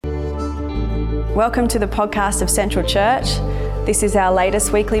Welcome to the podcast of Central Church. This is our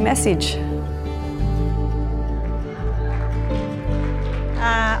latest weekly message.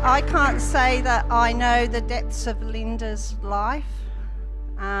 I can't say that I know the depths of Linda's life,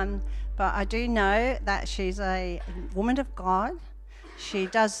 but I do know that she's a woman of God. She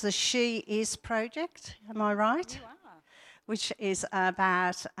does the She Is project, am I right? You are. Which is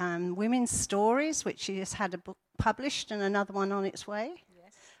about women's stories, which she has had a book published and another one on its way.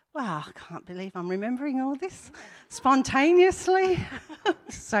 Yes. Wow, I can't believe I'm remembering all this spontaneously.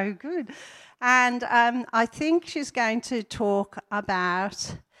 So good. And I think she's going to talk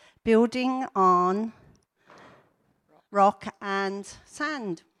about building on rock and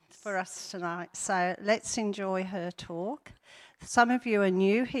sand for us tonight. So let's enjoy her talk. Some of you are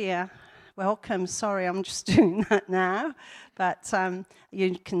new here. Welcome. Sorry, I'm just doing that now. But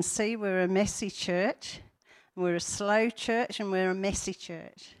you can see we're a messy church. We're a slow church and we're a messy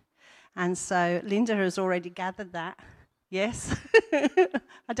church. And so Linda has already gathered that. Yes?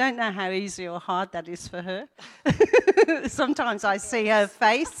 I don't know how easy or hard that is for her. Sometimes I see her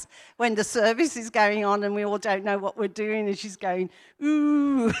face when the service is going on and we all don't know what we're doing and she's going,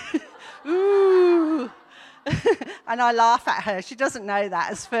 ooh, ooh. And I laugh at her. She doesn't know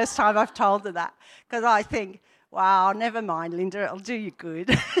that. It's the first time I've told her that. Because I think, wow, never mind, Linda, it'll do you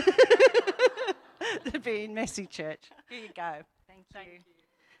good. To be in messy church. Here you go. Thank you.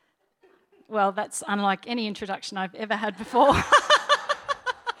 Well, that's unlike any introduction I've ever had before.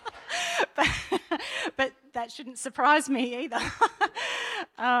 but that shouldn't surprise me either.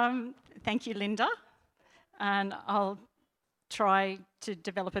 Thank you, Linda. And I'll try to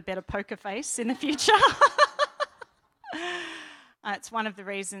develop a better poker face in the future. It's one of the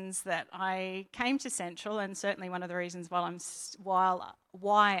reasons that I came to Central, and certainly one of the reasons why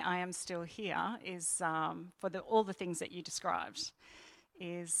I am still here is for all the things that you described.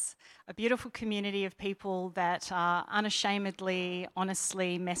 Is a beautiful community of people that are unashamedly,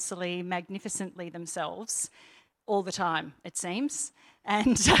 honestly, messily, magnificently themselves all the time, it seems.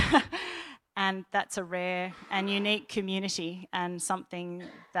 And and that's a rare and unique community and something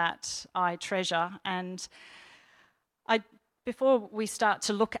that I treasure. And before we start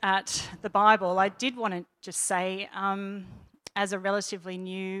to look at the Bible, I did want to just say, as a relatively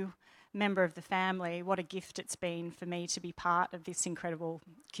new member of the family, what a gift it's been for me to be part of this incredible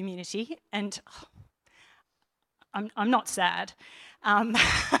community. And I'm not sad,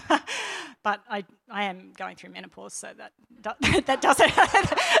 but I am going through menopause, so that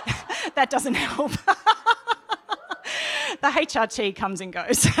doesn't help. The HRT comes and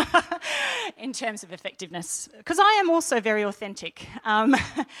goes in terms of effectiveness, because I am also very authentic.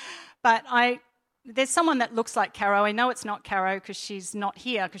 But there's someone that looks like Caro. I know it's not Caro because she's not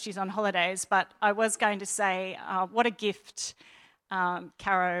here because she's on holidays, but I was going to say what a gift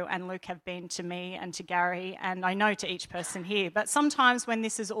Caro and Luke have been to me and to Gary, and I know to each person here. But sometimes when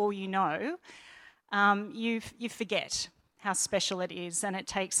this is all you know, you forget how special it is, and it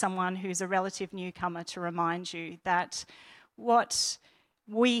takes someone who's a relative newcomer to remind you that what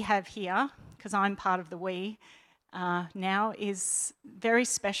we have here, because I'm part of the we now, is very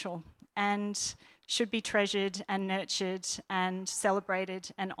special and should be treasured and nurtured and celebrated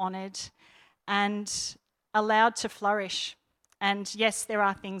and honoured and allowed to flourish. And yes, there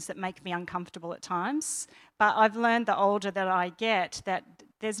are things that make me uncomfortable at times, but I've learned the older that I get that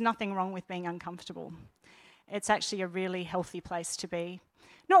there's nothing wrong with being uncomfortable. It's actually a really healthy place to be.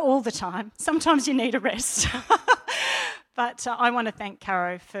 Not all the time. Sometimes you need a rest. But I want to thank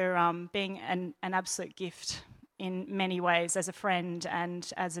Caro for being an absolute gift in many ways as a friend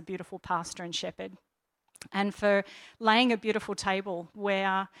and as a beautiful pastor and shepherd, and for laying a beautiful table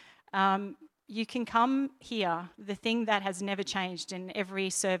where you can come here. The thing that has never changed in every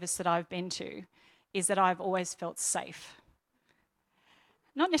service that I've been to is that I've always felt safe.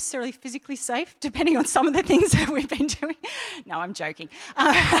 Not necessarily physically safe, depending on some of the things that we've been doing. No, I'm joking.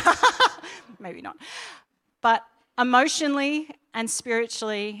 Maybe not. But emotionally and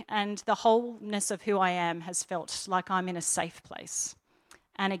spiritually and the wholeness of who I am has felt like I'm in a safe place.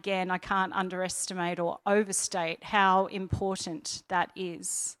 And again, I can't underestimate or overstate how important that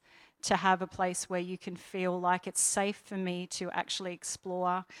is, to have a place where you can feel like it's safe for me to actually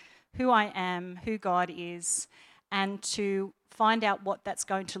explore who I am, who God is, and to find out what that's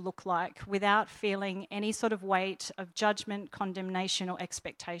going to look like without feeling any sort of weight of judgment, condemnation, or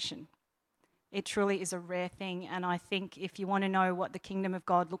expectation. It truly is a rare thing, and I think if you want to know what the kingdom of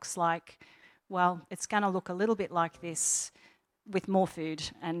God looks like, well, it's going to look a little bit like this, with more food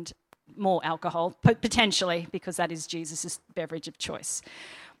and more alcohol, potentially, because that is Jesus' beverage of choice.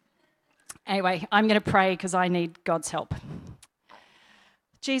 Anyway, I'm going to pray because I need God's help.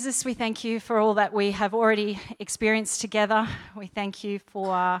 Jesus, we thank you for all that we have already experienced together. We thank you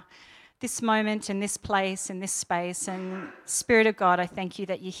for this moment and this place and this space. And Spirit of God, I thank you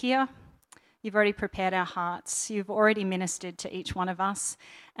that you're here. You've already prepared our hearts. You've already ministered to each one of us.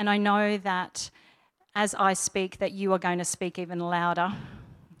 And I know that as I speak, that you are going to speak even louder.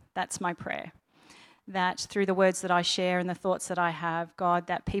 That's my prayer. That through the words that I share and the thoughts that I have, God,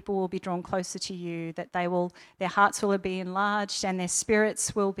 that people will be drawn closer to you, that their hearts will be enlarged and their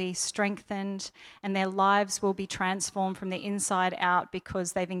spirits will be strengthened and their lives will be transformed from the inside out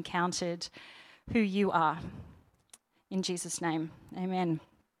because they've encountered who you are. In Jesus' name, amen.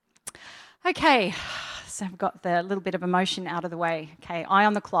 Okay, so I've got the little bit of emotion out of the way. Okay, eye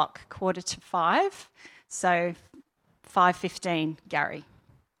on the clock, 4:45, so 5:15, Gary,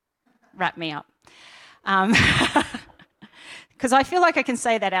 wrap me up. Because I feel like I can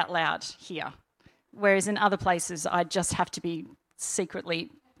say that out loud here, whereas in other places I just have to be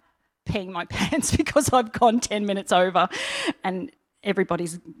secretly peeing my pants because I've gone 10 minutes over and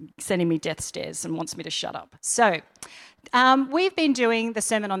everybody's sending me death stares and wants me to shut up. So we've been doing the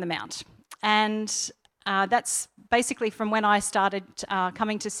Sermon on the Mount, and that's basically from when I started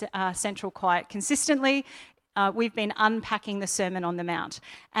coming to Central quite consistently. We've been unpacking the Sermon on the Mount.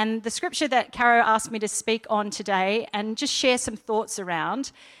 And the scripture that Caro asked me to speak on today and just share some thoughts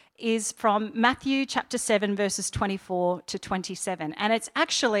around is from Matthew chapter 7, verses 24 to 27. And it's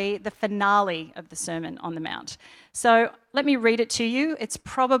actually the finale of the Sermon on the Mount. So let me read it to you. It's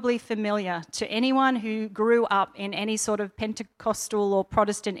probably familiar to anyone who grew up in any sort of Pentecostal or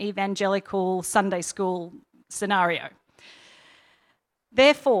Protestant evangelical Sunday school scenario.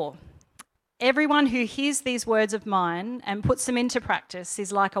 Therefore, everyone who hears these words of mine and puts them into practice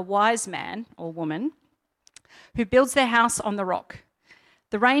is like a wise man or woman who builds their house on the rock.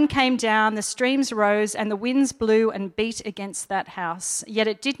 The rain came down, the streams rose, and the winds blew and beat against that house, yet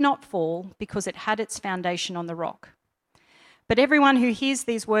it did not fall because it had its foundation on the rock. But everyone who hears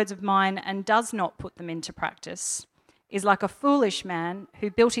these words of mine and does not put them into practice is like a foolish man who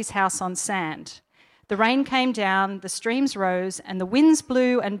built his house on sand. The rain came down, the streams rose, and the winds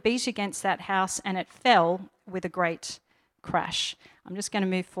blew and beat against that house, and it fell with a great crash. I'm just going to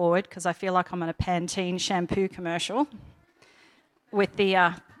move forward because I feel like I'm on a Pantene shampoo commercial with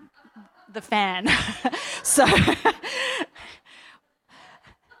the fan. So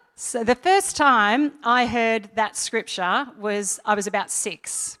the first time I heard that scripture was I was about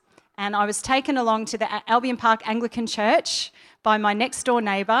 6, and I was taken along to the Albion Park Anglican Church by my next door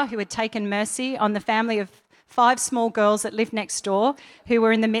neighbour who had taken mercy on the family of 5 small girls that lived next door who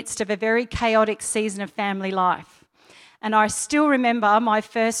were in the midst of a very chaotic season of family life. And I still remember my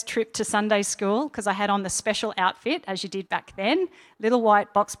first trip to Sunday school because I had on the special outfit, as you did back then, little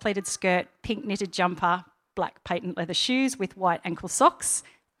white box pleated skirt, pink knitted jumper, black patent leather shoes with white ankle socks,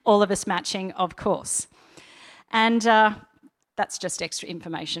 all of us matching, of course. And that's just extra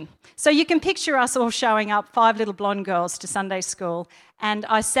information. So you can picture us all showing up, 5 little blonde girls to Sunday school, and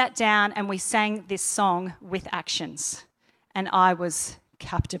I sat down and we sang this song with actions, and I was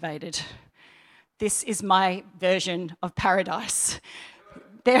captivated. This is my version of paradise.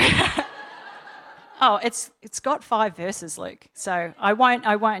 It's got 5 verses, Luke, so I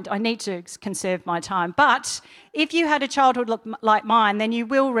won't. I need to conserve my time. But if you had a childhood like mine, then you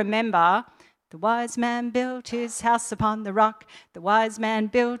will remember the wise man built his house upon the rock. The wise man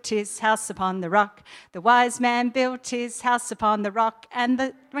built his house upon the rock. The wise man built his house upon the rock, and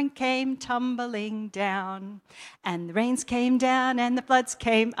the rain came tumbling down. And the rains came down and the floods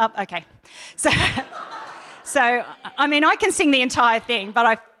came up. Okay, so I mean, I can sing the entire thing, but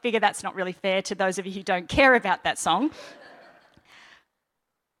I figure that's not really fair to those of you who don't care about that song.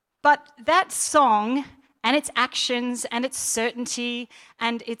 But that song and its actions and its certainty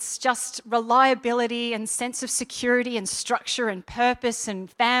and its just reliability and sense of security and structure and purpose and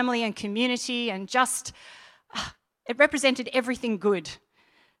family and community and just, it represented everything good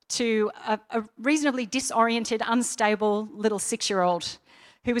to a reasonably disoriented, unstable little 6-year-old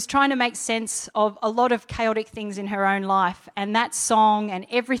who was trying to make sense of a lot of chaotic things in her own life. And that song and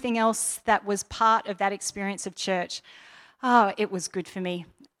everything else that was part of that experience of church, it was good for me.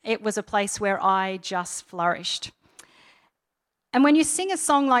 It was a place where I just flourished. And when you sing a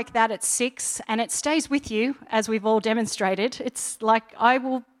song like that at 6 and it stays with you, as we've all demonstrated, it's like I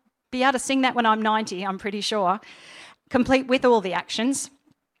will be able to sing that when I'm 90, I'm pretty sure, complete with all the actions.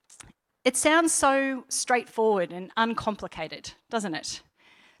 It sounds so straightforward and uncomplicated, doesn't it?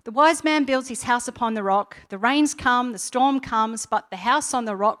 The wise man builds his house upon the rock. The rains come, the storm comes, but the house on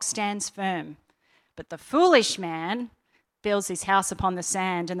the rock stands firm. But the foolish man builds his house upon the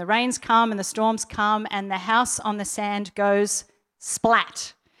sand, and the rains come and the storms come, and the house on the sand goes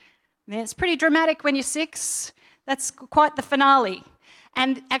splat. It's pretty dramatic when you're 6. That's quite the finale.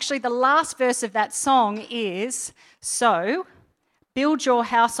 And actually the last verse of that song is, "So build your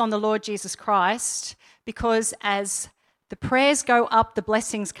house on the Lord Jesus Christ, because as the prayers go up, the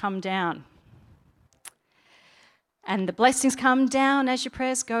blessings come down." And the blessings come down as your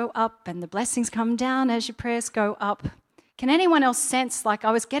prayers go up, and the blessings come down as your prayers go up. Can anyone else sense like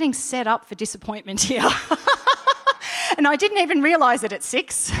I was getting set up for disappointment here? And I didn't even realise it at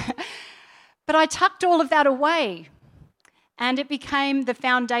 6. But I tucked all of that away, and it became the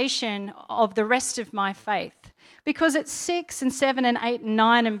foundation of the rest of my faith. Because at 6 and 7 and 8 and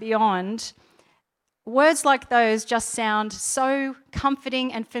 9 and beyond, words like those just sound so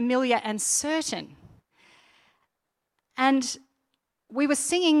comforting and familiar and certain. And we were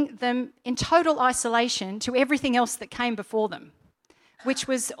singing them in total isolation to everything else that came before them, which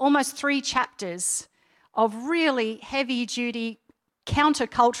was almost 3 chapters of really heavy-duty,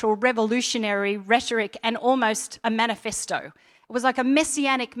 countercultural, revolutionary rhetoric and almost a manifesto. It was like a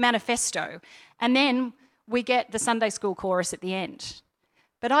messianic manifesto. And then we get the Sunday school chorus at the end.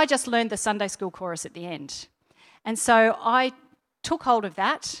 But I just learned the Sunday school chorus at the end. And so I took hold of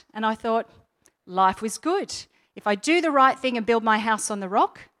that and I thought, life was good. If I do the right thing and build my house on the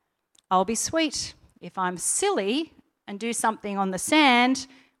rock, I'll be sweet. If I'm silly and do something on the sand,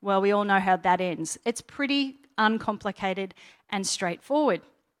 well, we all know how that ends. It's pretty uncomplicated and straightforward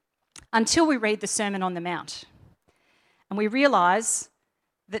until we read the Sermon on the Mount. And we realise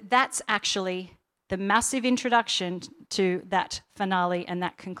that that's actually the massive introduction to that finale and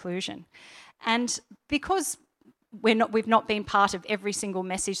that conclusion. And because we've not been part of every single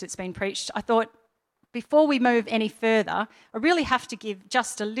message that's been preached, I thought, before we move any further, I really have to give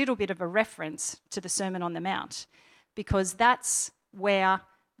just a little bit of a reference to the Sermon on the Mount, because that's where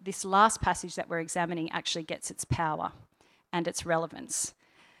this last passage that we're examining actually gets its power and its relevance.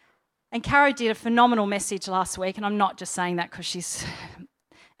 And Caro did a phenomenal message last week, and I'm not just saying that because she's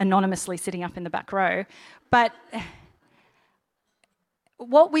anonymously sitting up in the back row, but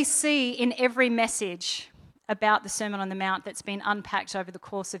what we see in every message about the Sermon on the Mount that's been unpacked over the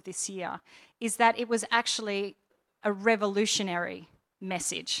course of this year is that it was actually a revolutionary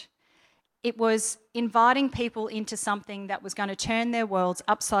message. It was inviting people into something that was going to turn their worlds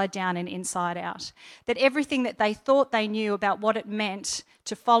upside down and inside out. That everything that they thought they knew about what it meant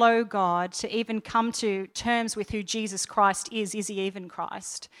to follow God, to even come to terms with who Jesus Christ is he even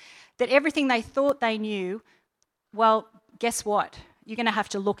Christ? That everything they thought they knew, well, guess what? You're going to have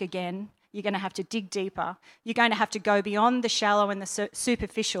to look again. You're going to have to dig deeper. You're going to have to go beyond the shallow and the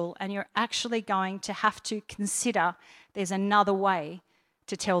superficial, and you're actually going to have to consider there's another way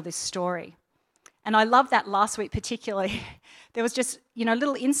to tell this story. And I love that last week particularly. There was just,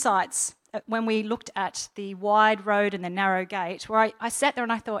 little insights when we looked at the wide road and the narrow gate, where I sat there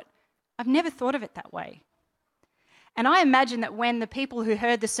and I thought, I've never thought of it that way. And I imagine that when the people who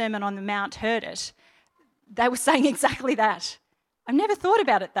heard the Sermon on the Mount heard it, they were saying exactly that. I've never thought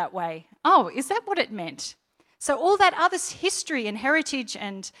about it that way. Oh, is that what it meant? So all that other history and heritage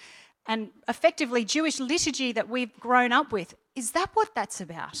and effectively Jewish liturgy that we've grown up with, is that what that's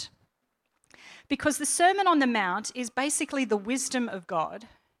about? Because the Sermon on the Mount is basically the wisdom of God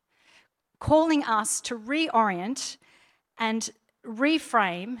calling us to reorient and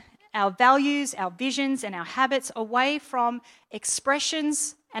reframe our values, our visions, and our habits away from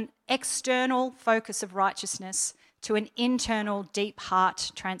expressions and external focus of righteousness to an internal, deep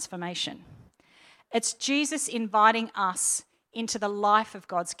heart transformation. It's Jesus inviting us into the life of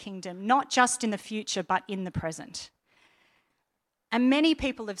God's kingdom, not just in the future, but in the present. And many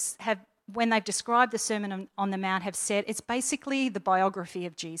people have when they've described the Sermon on the Mount, have said it's basically the biography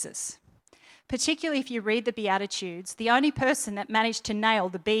of Jesus. Particularly if you read the Beatitudes, the only person that managed to nail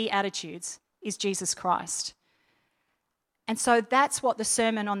the Beatitudes is Jesus Christ. And so that's what the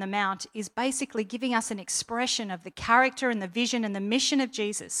Sermon on the Mount is basically giving us an expression of the character and the vision and the mission of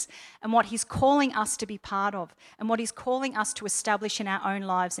Jesus and what he's calling us to be part of and what he's calling us to establish in our own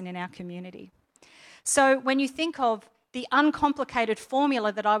lives and in our community. So when you think of the uncomplicated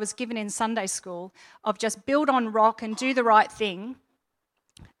formula that I was given in Sunday school of just build on rock and do the right thing,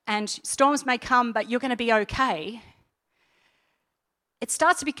 and storms may come, but you're going to be okay, it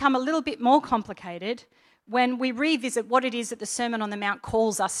starts to become a little bit more complicated when we revisit what it is that the Sermon on the Mount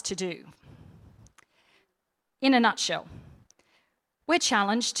calls us to do. In a nutshell, we're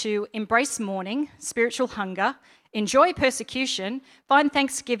challenged to embrace mourning, spiritual hunger, enjoy persecution, find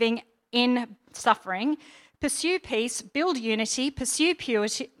thanksgiving in suffering, pursue peace, build unity, pursue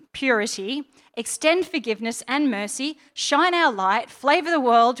purity, extend forgiveness and mercy, shine our light, flavour the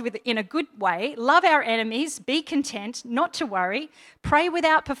world in a good way, love our enemies, be content, not to worry, pray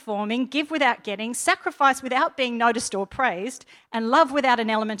without performing, give without getting, sacrifice without being noticed or praised, and love without an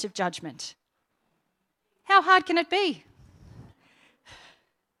element of judgment. How hard can it be?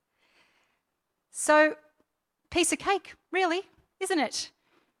 So, piece of cake, really, isn't it?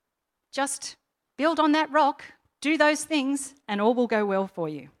 Just build on that rock, do those things, and all will go well for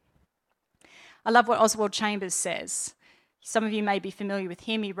you. I love what Oswald Chambers says. Some of you may be familiar with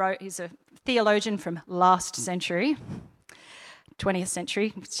him. He's a theologian from last century, 20th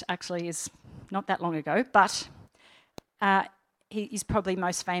century, which actually is not that long ago, but he's probably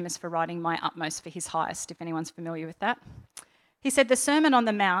most famous for writing My Utmost for His Highest, if anyone's familiar with that. He said, the Sermon on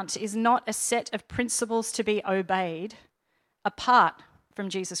the Mount is not a set of principles to be obeyed apart from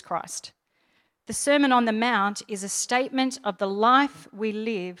Jesus Christ. The Sermon on the Mount is a statement of the life we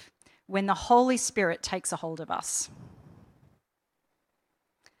live when the Holy Spirit takes a hold of us.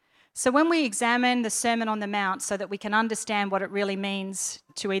 So when we examine the Sermon on the Mount so that we can understand what it really means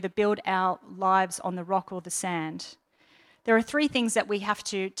to either build our lives on the rock or the sand, there are three things that we have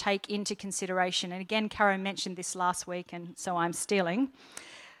to take into consideration. And again, Caro mentioned this last week, and so I'm stealing,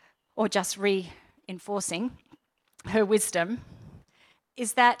 or just reinforcing her wisdom,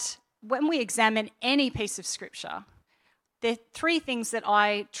 is that when we examine any piece of Scripture, there are three things that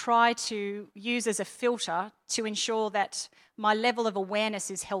I try to use as a filter to ensure that my level of awareness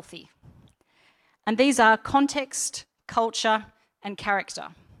is healthy. And these are context, culture, and character.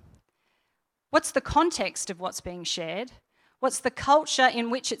 What's the context of what's being shared? What's the culture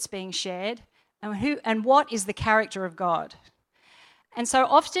in which it's being shared? And what is the character of God? And so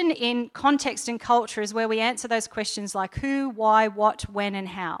often in context and culture is where we answer those questions like who, why, what, when, and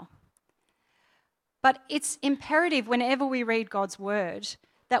how. But it's imperative whenever we read God's word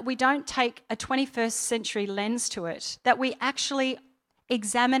that we don't take a 21st century lens to it, that we actually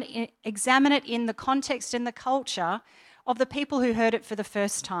examine it in the context and the culture of the people who heard it for the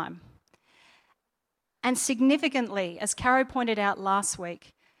first time. And significantly, as Caro pointed out last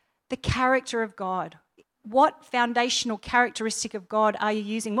week, the character of God. What foundational characteristic of God are you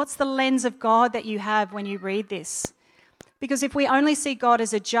using? What's the lens of God that you have when you read this? Because if we only see God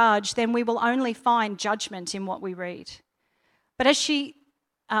as a judge, then we will only find judgment in what we read. But as she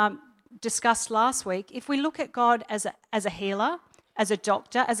discussed last week, if we look at God as a healer, as a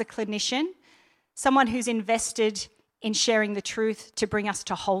doctor, as a clinician, someone who's invested in sharing the truth to bring us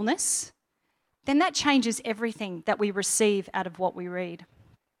to wholeness, then that changes everything that we receive out of what we read.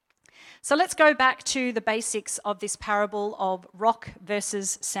 So let's go back to the basics of this parable of rock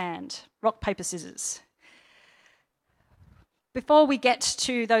versus sand, rock, paper, scissors. Before we get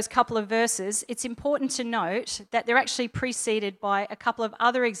to those couple of verses, it's important to note that they're actually preceded by a couple of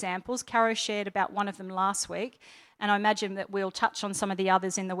other examples. Caro shared about one of them last week, and I imagine that we'll touch on some of the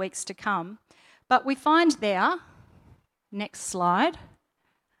others in the weeks to come. But we find there, next slide,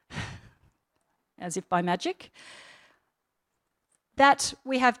 as if by magic, that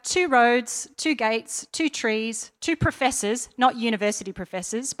we have 2 roads, 2 gates, 2 trees, 2 professors, not university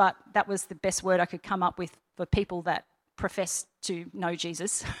professors, but that was the best word I could come up with for people that profess to know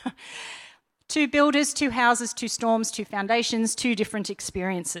Jesus. 2 builders, 2 houses, 2 storms, 2 foundations, 2 different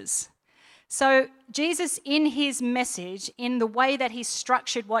experiences. So Jesus, in his message, in the way that he's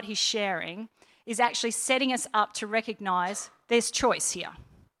structured what he's sharing, is actually setting us up to recognise there's choice here.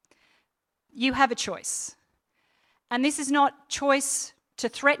 You have a choice. And this is not choice to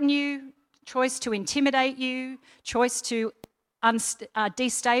threaten you, choice to intimidate you, choice to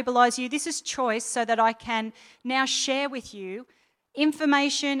destabilise you. This is choice so that I can now share with you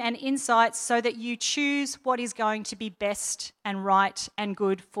information and insights so that you choose what is going to be best and right and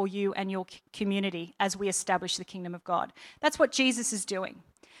good for you and your community as we establish the kingdom of God. That's what Jesus is doing.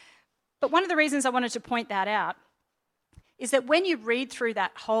 But one of the reasons I wanted to point that out is that when you read through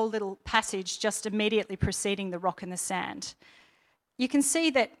that whole little passage just immediately preceding the rock and the sand, you can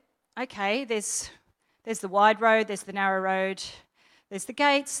see that, okay, there's the wide road, there's the narrow road, there's the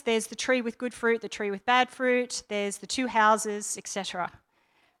gates, there's the tree with good fruit, the tree with bad fruit, there's the 2 houses, etc.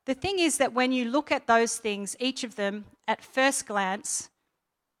 The thing is that when you look at those things, each of them, at first glance,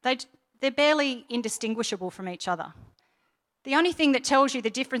 they're barely indistinguishable from each other. The only thing that tells you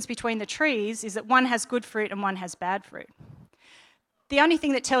the difference between the trees is that one has good fruit and one has bad fruit. The only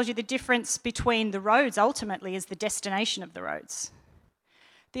thing that tells you the difference between the roads ultimately is the destination of the roads.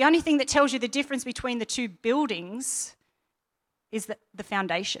 The only thing that tells you the difference between the 2 buildings is the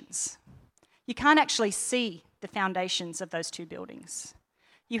foundations. You can't actually see the foundations of those 2 buildings.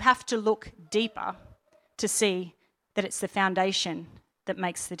 You have to look deeper to see that it's the foundation that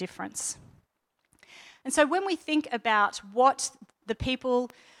makes the difference. And so when we think about what the people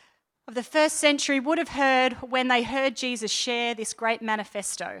of the first century would have heard when they heard Jesus share this great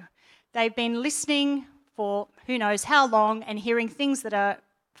manifesto, they've been listening for who knows how long and hearing things that are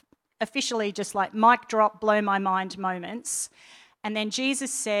officially just like mic drop, blow my mind moments. And then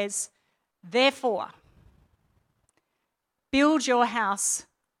Jesus says, therefore, build your house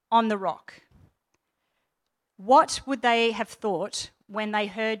on the rock. What would they have thought when they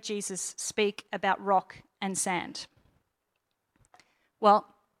heard Jesus speak about rock and sand? Well,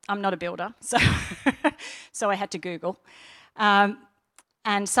 I'm not a builder, so I had to Google. And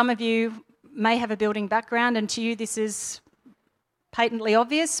some of you may have a building background, and to you this is patently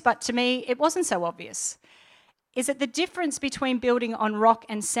obvious, but to me it wasn't so obvious. Is that the difference between building on rock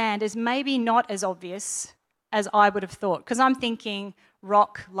and sand is maybe not as obvious as I would have thought, because I'm thinking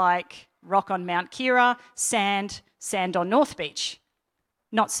rock like rock on Mount Kira, sand on North Beach.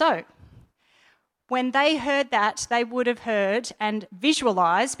 Not so. When they heard that, they would have heard and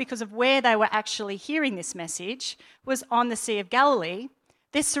visualised, because of where they were actually hearing this message, was on the Sea of Galilee.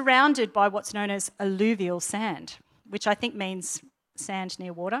 They're surrounded by what's known as alluvial sand, which I think means sand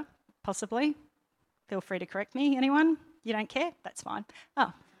near water, possibly. Feel free to correct me, anyone? You don't care? That's fine.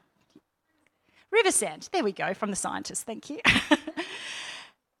 Oh. River sand. There we go, from the scientists. Thank you.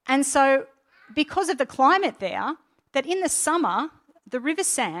 And so, because of the climate there, that in the summer, the river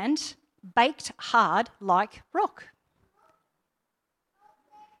sand baked hard like rock.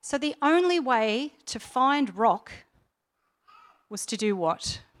 So the only way to find rock was to do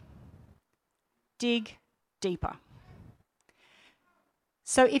what? Dig deeper.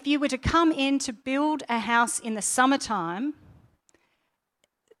 So if you were to come in to build a house in the summertime,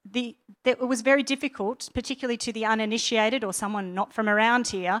 it was very difficult, particularly to the uninitiated or someone not from around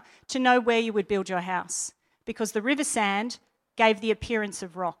here, to know where you would build your house, because the river sand gave the appearance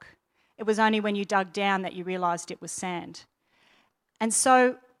of rock. It was only when you dug down that you realised it was sand. And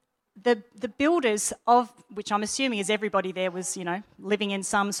so the builders of, which I'm assuming is everybody there was, living in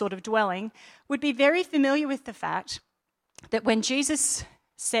some sort of dwelling, would be very familiar with the fact that when Jesus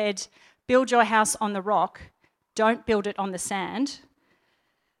said, build your house on the rock, don't build it on the sand,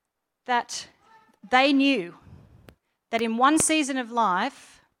 that they knew that in one season of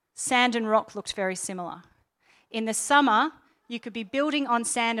life, sand and rock looked very similar. In the summer, you could be building on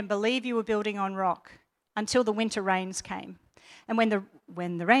sand and believe you were building on rock until the winter rains came. And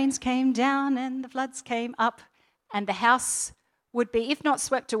when the rains came down and the floods came up, and the house would be, if not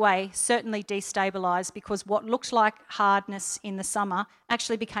swept away, certainly destabilised, because what looked like hardness in the summer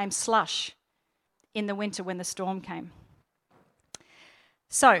actually became slush in the winter when the storm came.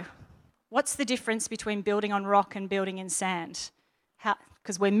 So, what's the difference between building on rock and building in sand?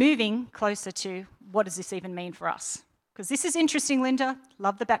 Because we're moving closer to what does this even mean for us? Because this is interesting, Linda,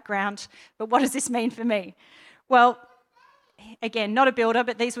 love the background, but what does this mean for me? Well, again, not a builder,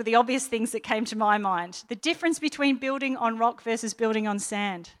 but these were the obvious things that came to my mind. The difference between building on rock versus building on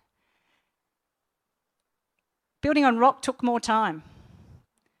sand. Building on rock took more time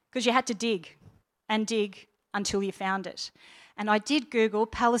because you had to dig and dig until you found it. And I did Google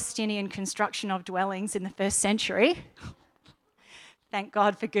Palestinian construction of dwellings in the first century. Thank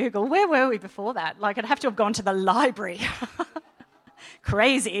God for Google. Where were we before that? Like, I'd have to have gone to the library.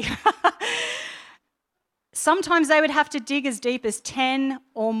 Crazy. Sometimes they would have to dig as deep as 10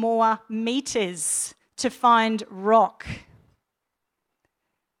 or more metres to find rock.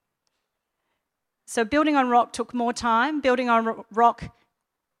 So building on rock took more time. Building on rock,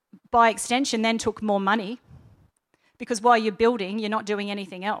 by extension, then took more money. Because while you're building, you're not doing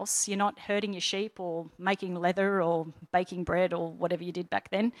anything else. You're not herding your sheep or making leather or baking bread or whatever you did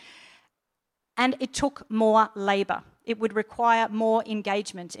back then. And it took more labour. It would require more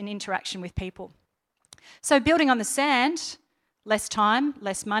engagement and interaction with people. So building on the sand, less time,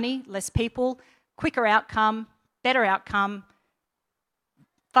 less money, less people, quicker outcome, better outcome,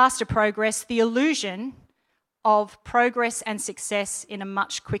 faster progress, the illusion of progress and success in a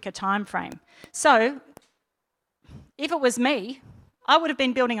much quicker time frame. So if it was me, I would have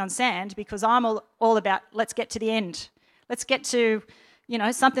been building on sand, because I'm all about let's get to the end. Let's get to,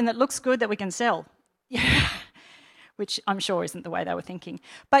 something that looks good that we can sell. Which I'm sure isn't the way they were thinking.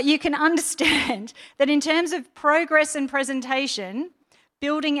 But you can understand that in terms of progress and presentation,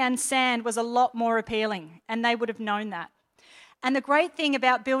 building and sand was a lot more appealing, and they would have known that. And the great thing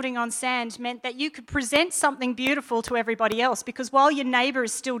about building on sand meant that you could present something beautiful to everybody else, because while your neighbour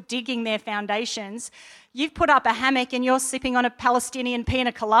is still digging their foundations, you've put up a hammock and you're sipping on a Palestinian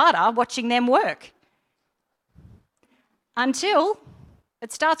pina colada watching them work. Until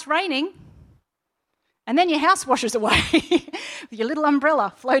it starts raining And then your house washes away with your little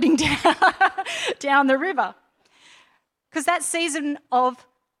umbrella floating down the river. Because that season of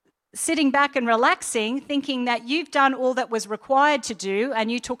sitting back and relaxing, thinking that you've done all that was required to do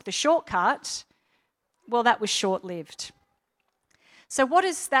and you took the shortcut, well, that was short-lived. So what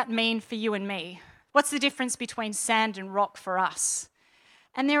does that mean for you and me? What's the difference between sand and rock for us?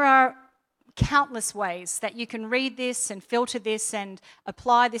 And there are countless ways that you can read this and filter this and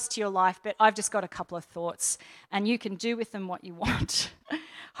apply this to your life, but I've just got a couple of thoughts, and you can do with them what you want.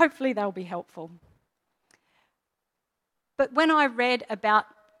 Hopefully they'll be helpful. But when I read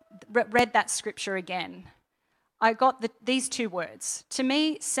that scripture again, I got these two words. To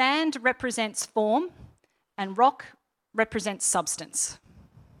me, sand represents form and rock represents substance.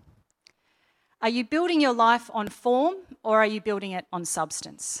 Are you building your life on form, or are you building it on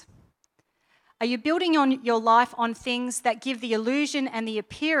substance? Are you building on your life on things that give the illusion and the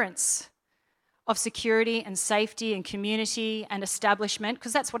appearance of security and safety and community and establishment,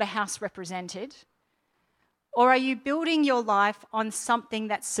 because that's what a house represented? Or are you building your life on something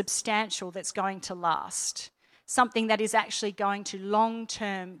that's substantial, that's going to last? Something that is actually going to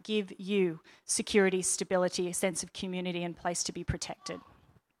long-term give you security, stability, a sense of community and place to be protected?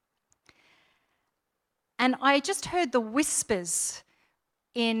 And I just heard the whispers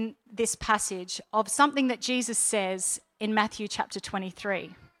in this passage of something that Jesus says in Matthew chapter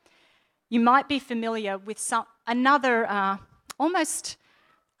 23. You might be familiar with another almost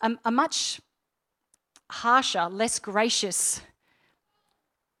a much harsher, less gracious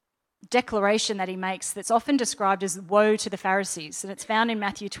declaration that he makes that's often described as woe to the Pharisees, and it's found in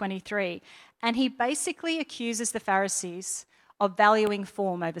Matthew 23. And he basically accuses the Pharisees of valuing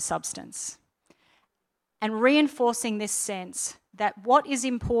form over substance and reinforcing this sense that what is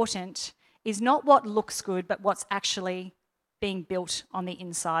important is not what looks good, but what's actually being built on the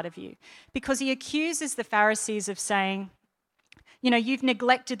inside of you. Because he accuses the Pharisees of saying, you've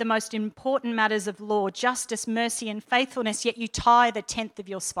neglected the most important matters of law, justice, mercy, and faithfulness, yet you tithe a tenth of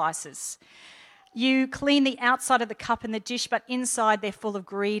your spices. You clean the outside of the cup and the dish, but inside they're full of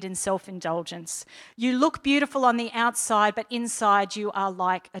greed and self-indulgence. You look beautiful on the outside, but inside you are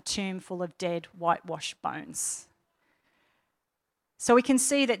like a tomb full of dead, whitewashed bones. So we can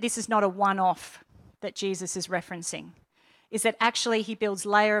see that this is not a one-off that Jesus is referencing, is that actually he builds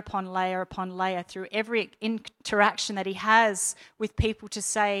layer upon layer upon layer through every interaction that he has with people to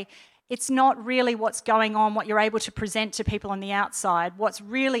say, it's not really what's going on, what you're able to present to people on the outside. What's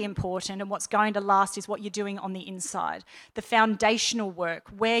really important and what's going to last is what you're doing on the inside. The foundational work,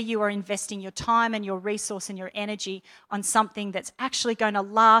 where you are investing your time and your resource and your energy on something that's actually going to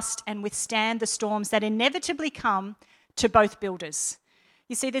last and withstand the storms that inevitably come to both builders.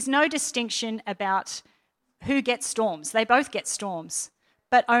 You see, there's no distinction about who gets storms. They both get storms,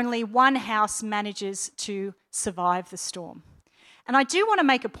 but only one house manages to survive the storm. And I do want to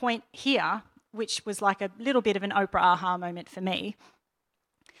make a point here, which was like a little bit of an Oprah aha moment for me,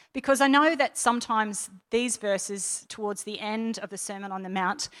 because I know that sometimes these verses towards the end of the Sermon on the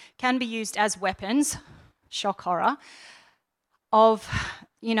Mount can be used as weapons, shock horror, of,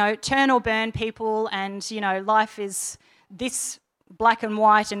 turn or burn people and, life is this black and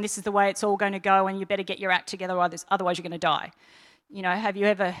white and this is the way it's all going to go and you better get your act together, otherwise you're going to die. Have you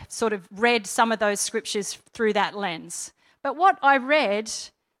ever sort of read some of those scriptures through that lens? But what I read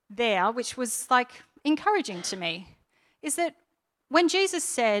there, which was like encouraging to me, is that when Jesus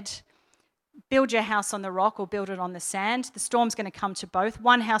said, build your house on the rock or build it on the sand, the storm's going to come to both.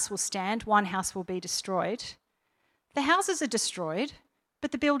 One house will stand, one house will be destroyed. The houses are destroyed,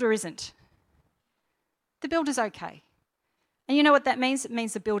 but the builder isn't. The builder's okay. And you know what that means? It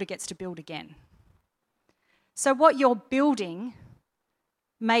means the builder gets to build again. So what you're building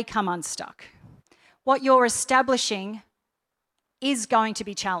may come unstuck. What you're establishing is going to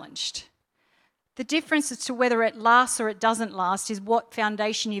be challenged. The difference as to whether it lasts or it doesn't last is what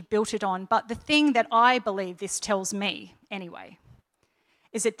foundation you've built it on. But the thing that I believe this tells me, anyway,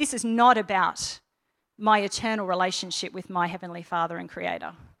 is that this is not about my eternal relationship with my Heavenly Father and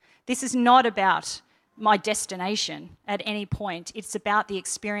Creator. This is not about my destination at any point. It's about the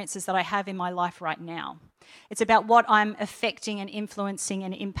experiences that I have in my life right now. It's about what I'm affecting and influencing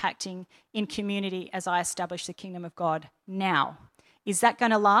and impacting in community as I establish the kingdom of God now. Is that going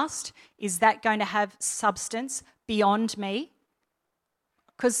to last? Is that going to have substance beyond me?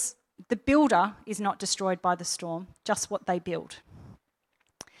 Because the builder is not destroyed by the storm, just what they build.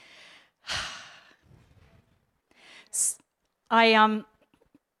 I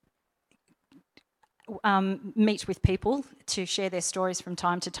meet with people to share their stories from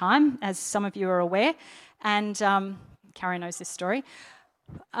time to time, as some of you are aware, and Karen knows this story.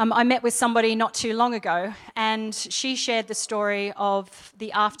 I met with somebody not too long ago, and she shared the story of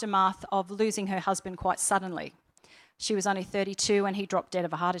the aftermath of losing her husband quite suddenly. She was only 32 and he dropped dead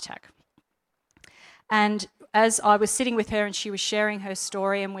of a heart attack. And as I was sitting with her and she was sharing her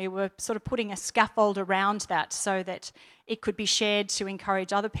story, and we were sort of putting a scaffold around that so that it could be shared to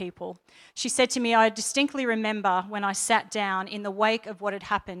encourage other people, she said to me, I distinctly remember when I sat down in the wake of what had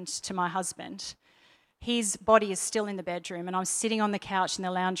happened to my husband. His body is still in the bedroom, and I'm sitting on the couch in the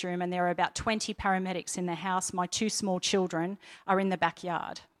lounge room, and there are about 20 paramedics in the house. My 2 small children are in the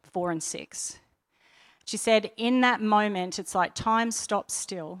backyard, 4 and 6. She said, in that moment, it's like time stopped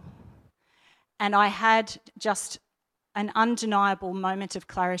still, and I had just an undeniable moment of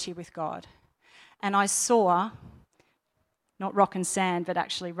clarity with God. And I saw, not rock and sand, but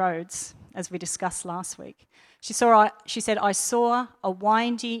actually roads, as we discussed last week. She said, I saw a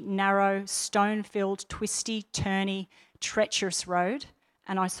windy, narrow, stone-filled, twisty, turny, treacherous road,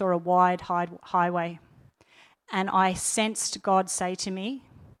 and I saw a wide highway. And I sensed God say to me,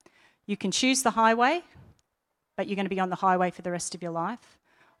 you can choose the highway, but you're going to be on the highway for the rest of your life,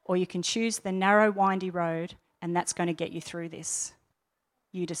 or you can choose the narrow, windy road, and that's going to get you through this.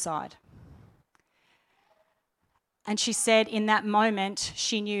 You decide. And she said in that moment,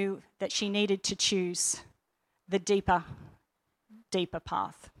 she knew that she needed to choose the deeper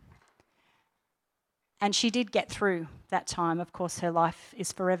path. And she did get through that time. Of course, her life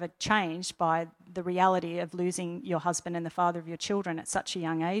is forever changed by the reality of losing your husband and the father of your children at such a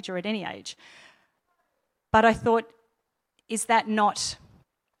young age, or at any age. But I thought, is that not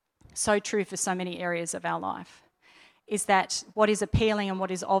so true for so many areas of our life? Is that what is appealing and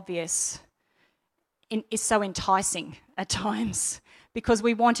what is obvious is so enticing at times, because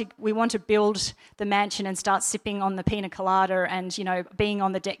we want to build the mansion and start sipping on the pina colada and, you know, being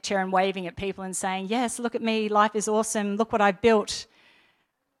on the deck chair and waving at people and saying, yes, look at me, life is awesome, look what I've built,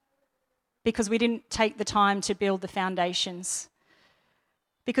 because we didn't take the time to build the foundations.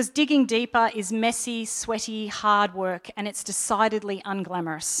 Because digging deeper is messy, sweaty, hard work, and it's decidedly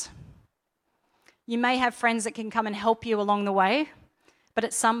unglamorous. You may have friends that can come and help you along the way, but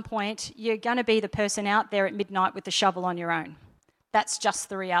at some point, you're going to be the person out there at midnight with the shovel on your own. That's just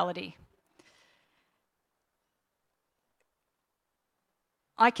the reality.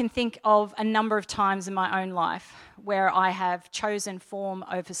 I can think of a number of times in my own life where I have chosen form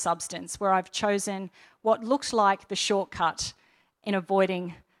over substance, where I've chosen what looks like the shortcut in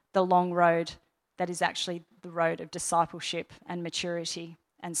avoiding the long road that is actually the road of discipleship and maturity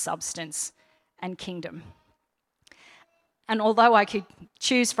and substance and kingdom. And although I could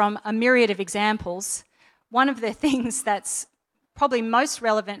choose from a myriad of examples, one of the things that's probably most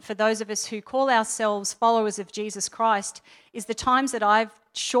relevant for those of us who call ourselves followers of Jesus Christ is the times that I've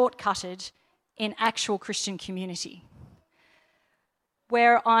shortcutted in actual Christian community,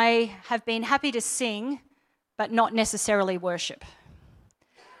 where I have been happy to sing but not necessarily worship,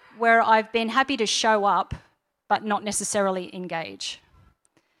 where I've been happy to show up but not necessarily engage,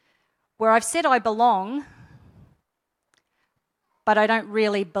 where I've said I belong but I don't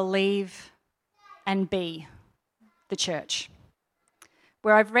really believe and be the church,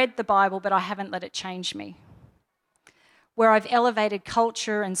 where I've read the Bible but I haven't let it change me, where I've elevated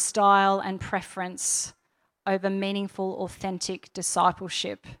culture and style and preference over meaningful, authentic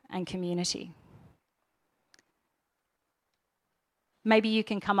discipleship and community. Maybe you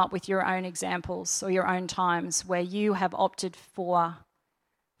can come up with your own examples or your own times where you have opted for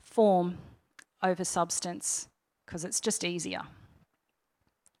form over substance because it's just easier,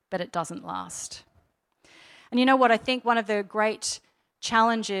 but it doesn't last. And you know what? I think one of the great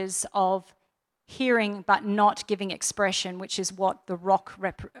challenges of hearing but not giving expression, which is what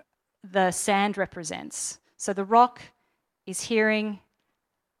the sand represents. So the rock is hearing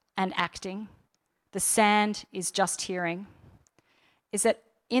and acting. The sand is just hearing. Is that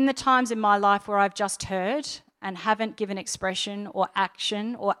in the times in my life where I've just heard and haven't given expression or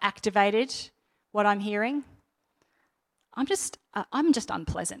action or activated what I'm hearing, I'm just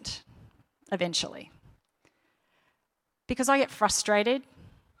unpleasant eventually. Because I get frustrated.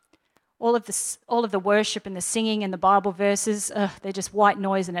 All of the worship and the singing and the Bible verses, they're just white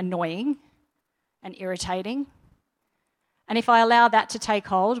noise and annoying and irritating. And if I allow that to take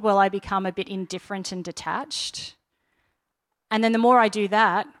hold, well, I become a bit indifferent and detached. And then the more I do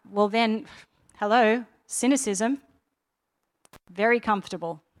that, well then, hello, cynicism, very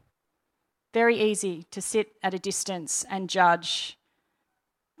comfortable, very easy to sit at a distance and judge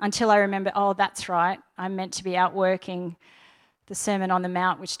until I remember, oh, that's right, I'm meant to be out working the Sermon on the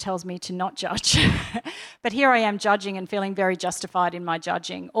Mount, which tells me to not judge. But here I am judging and feeling very justified in my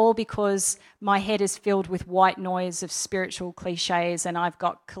judging, all because my head is filled with white noise of spiritual cliches, and I've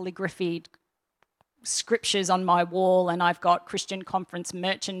got calligraphied scriptures on my wall, and I've got Christian conference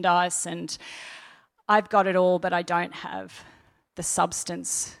merchandise, and I've got it all, but I don't have the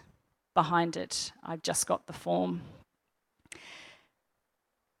substance behind it. I've just got the form.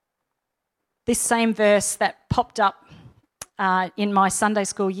 This same verse that popped up in my Sunday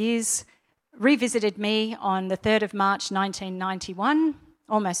school years revisited me on the 3rd of March 1991,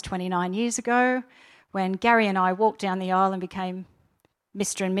 almost 29 years ago, when Gary and I walked down the aisle and became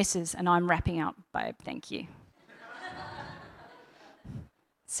Mr. and Mrs. And I'm wrapping up, babe, thank you.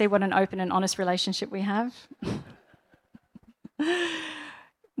 See what an open and honest relationship we have?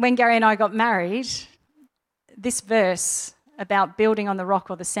 When Gary and I got married, this verse about building on the rock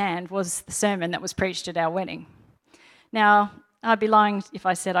or the sand was the sermon that was preached at our wedding. Now, I'd be lying if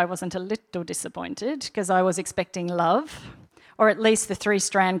I said I wasn't a little disappointed, because I was expecting love, or at least the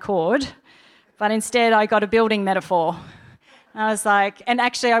 3-strand cord, but instead I got a building metaphor. I was like, and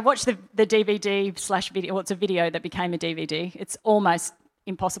actually I watched the DVD/video, well, it's a video that became a DVD. It's almost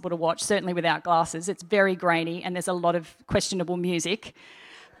impossible to watch, certainly without glasses. It's very grainy and there's a lot of questionable music,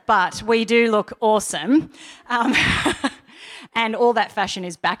 but we do look awesome. And all that fashion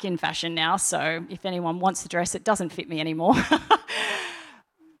is back in fashion now, so if anyone wants the dress, it doesn't fit me anymore.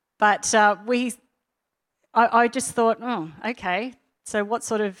 But I just thought, oh, okay, so what's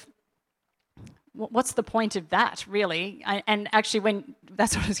the point of that, really? And actually,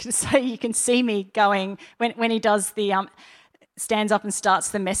 that's what I was going to say, you can see me going, when he does stands up and starts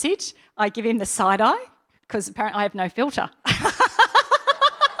the message, I give him the side eye, because apparently I have no filter.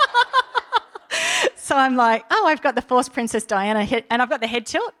 So I'm like, oh, I've got the Forced Princess Diana hit, and I've got the head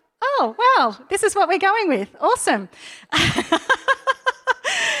tilt. Oh, wow, this is what we're going with. Awesome.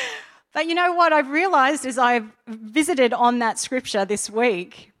 But you know what I've realised as I've visited on that scripture this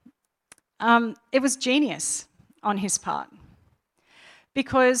week, it was genius on his part.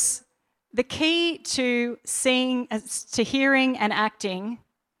 Because the key to hearing and acting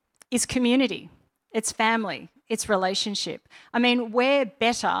is community. It's family. It's relationship. I mean, we're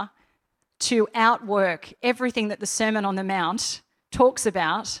better to outwork everything that the Sermon on the Mount talks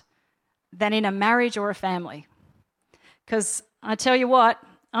about than in a marriage or a family. Because I tell you what,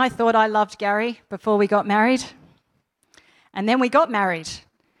 I thought I loved Gary before we got married. And then we got married.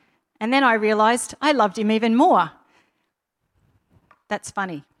 And then I realised I loved him even more. That's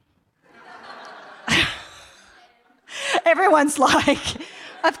funny. Everyone's like,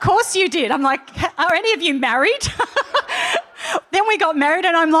 of course you did. I'm like, are any of you married? Then we got married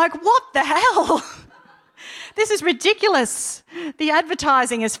and I'm like, what the hell? This is ridiculous. The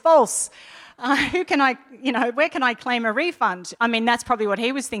advertising is false. Where can I claim a refund? I mean, that's probably what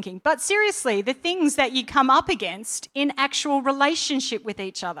he was thinking. But seriously, the things that you come up against in actual relationship with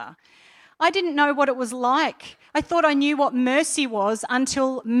each other. I didn't know what it was like. I thought I knew what mercy was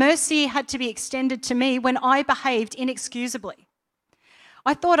until mercy had to be extended to me when I behaved inexcusably.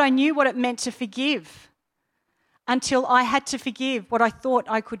 I thought I knew what it meant to forgive until I had to forgive what I thought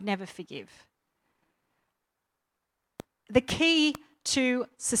I could never forgive. The key to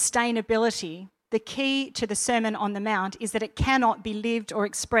sustainability, the key to the Sermon on the Mount, is that it cannot be lived or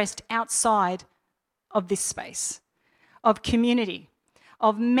expressed outside of this space, of community,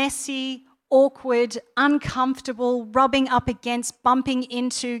 of messy, awkward, uncomfortable, rubbing up against, bumping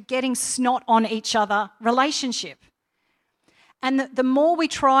into, getting snot on each other relationship. And the more we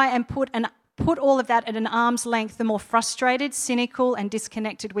try and put all of that at an arm's length, the more frustrated, cynical and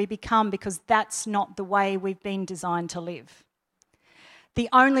disconnected we become, because that's not the way we've been designed to live. The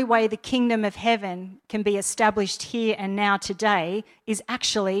only way the kingdom of heaven can be established here and now today is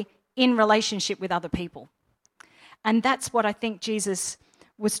actually in relationship with other people. And that's what I think Jesus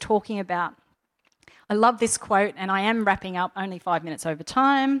was talking about. I love this quote, and I am wrapping up, only 5 minutes over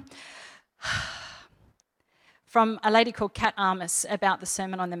time, from a lady called Kat Armas about the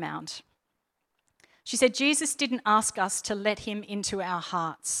Sermon on the Mount. She said, Jesus didn't ask us to let him into our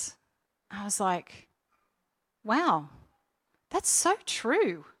hearts. I was like, wow, that's so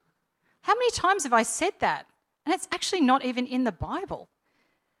true. How many times have I said that? And it's actually not even in the Bible.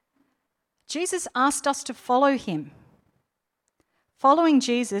 Jesus asked us to follow him. Following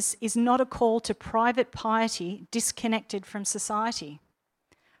Jesus is not a call to private piety disconnected from society.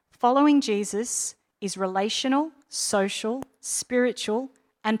 Following Jesus is relational, social, spiritual,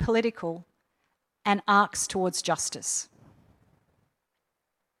 and political, and arcs towards justice.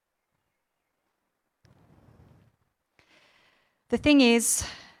 The thing is,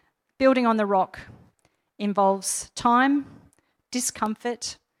 building on the rock involves time,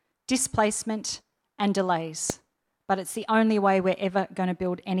 discomfort, displacement, and delays. But it's the only way we're ever going to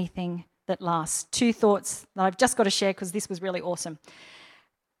build anything that lasts. 2 thoughts that I've just got to share because this was really awesome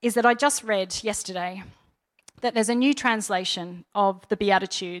is that I just read yesterday that there's a new translation of the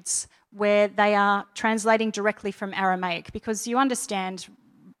Beatitudes where they are translating directly from Aramaic, because you understand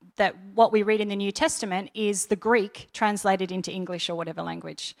that what we read in the New Testament is the Greek translated into English or whatever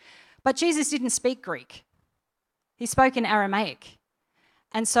language. But Jesus didn't speak Greek. He spoke in Aramaic.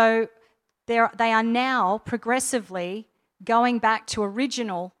 And so they are now progressively going back to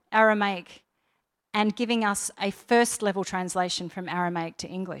original Aramaic and giving us a first level translation from Aramaic to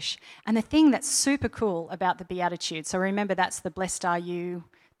English. And the thing that's super cool about the Beatitudes, so remember that's the blessed are you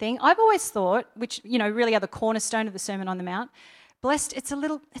thing. I've always thought, which, really are the cornerstone of the Sermon on the Mount, blessed, it's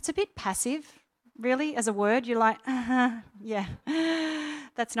a bit passive, really, as a word. You're like, yeah,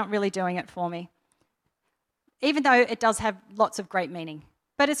 that's not really doing it for me. Even though it does have lots of great meaning.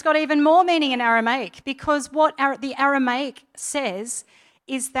 But it's got even more meaning in Aramaic, because what the Aramaic says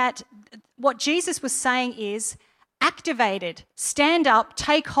is that what Jesus was saying is, activated, stand up,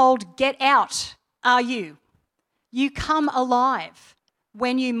 take hold, get out are you. You come alive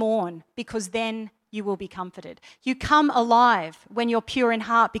when you mourn, because then you will be comforted. You come alive when you're pure in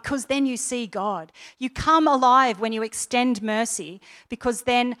heart, because then you see God. You come alive when you extend mercy, because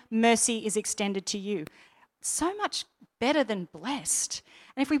then mercy is extended to you. So much better than blessed.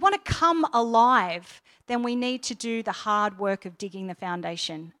 And if we want to come alive, then we need to do the hard work of digging the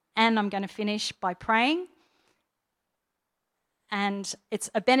foundation. And I'm going to finish by praying. And it's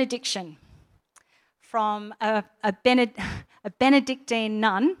a benediction from a Benedictine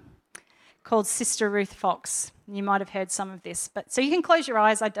nun called Sister Ruth Fox. You might have heard some of this. But so you can close your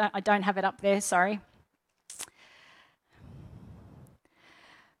eyes. I don't have it up there, sorry.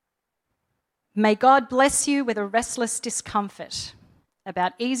 May God bless you with a restless discomfort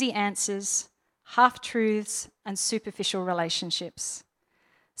about easy answers, half-truths, and superficial relationships,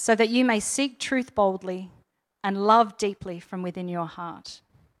 so that you may seek truth boldly and love deeply from within your heart.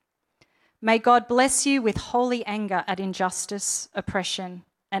 May God bless you with holy anger at injustice, oppression,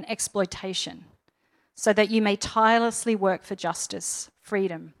 and exploitation, so that you may tirelessly work for justice,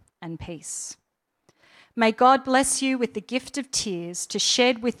 freedom, and peace. May God bless you with the gift of tears to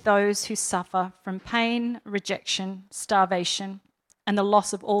shed with those who suffer from pain, rejection, starvation, and the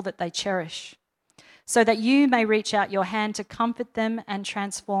loss of all that they cherish, so that you may reach out your hand to comfort them and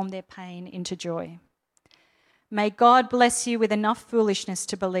transform their pain into joy. May God bless you with enough foolishness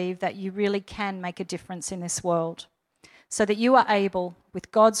to believe that you really can make a difference in this world, so that you are able,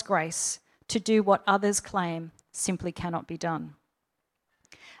 with God's grace, to do what others claim simply cannot be done.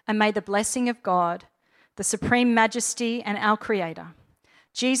 And may the blessing of God, the supreme majesty and our Creator,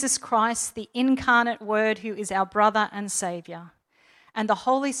 Jesus Christ, the incarnate Word who is our brother and Saviour, and the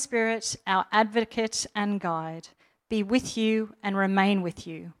Holy Spirit, our advocate and guide, be with you and remain with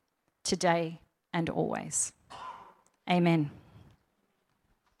you today and always. Amen.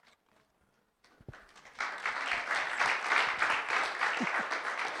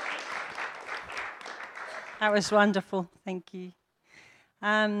 That was wonderful. Thank you.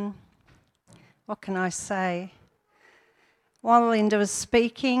 What can I say? While Linda was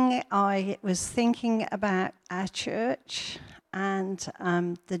speaking, I was thinking about our church and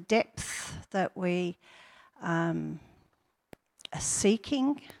the depth that we are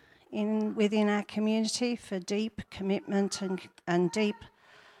seeking within our community for deep commitment and deep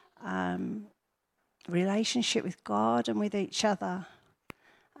relationship with God and with each other,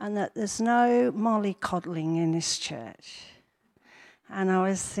 and that there's no mollycoddling in this church. And I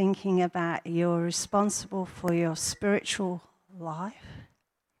was thinking about you're responsible for your spiritual life.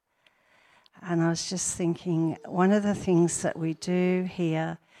 And I was just thinking, one of the things that we do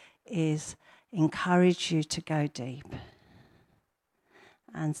here is encourage you to go deep.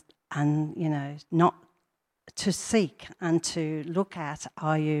 And not to seek and to look at,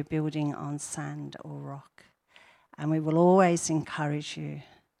 are you building on sand or rock? And we will always encourage you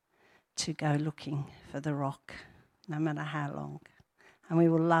to go looking for the rock, no matter how long. And we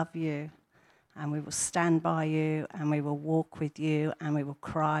will love you, and we will stand by you, and we will walk with you, and we will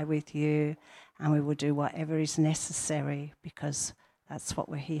cry with you, and we will do whatever is necessary, because that's what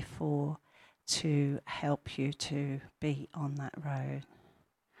we're here for, to help you to be on that road.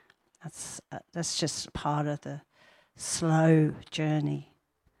 That's just part of the slow journey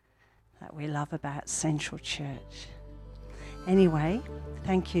that we love about Central Church. Anyway,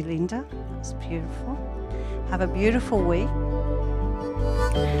 thank you, Linda. That was beautiful. Have a beautiful week.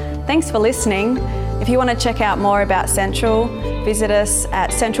 Thanks for listening. If you want to check out more about Central, visit us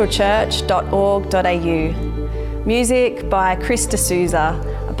at centralchurch.org.au. Music by Chris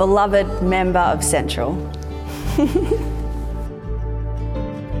D'Souza, a beloved member of Central.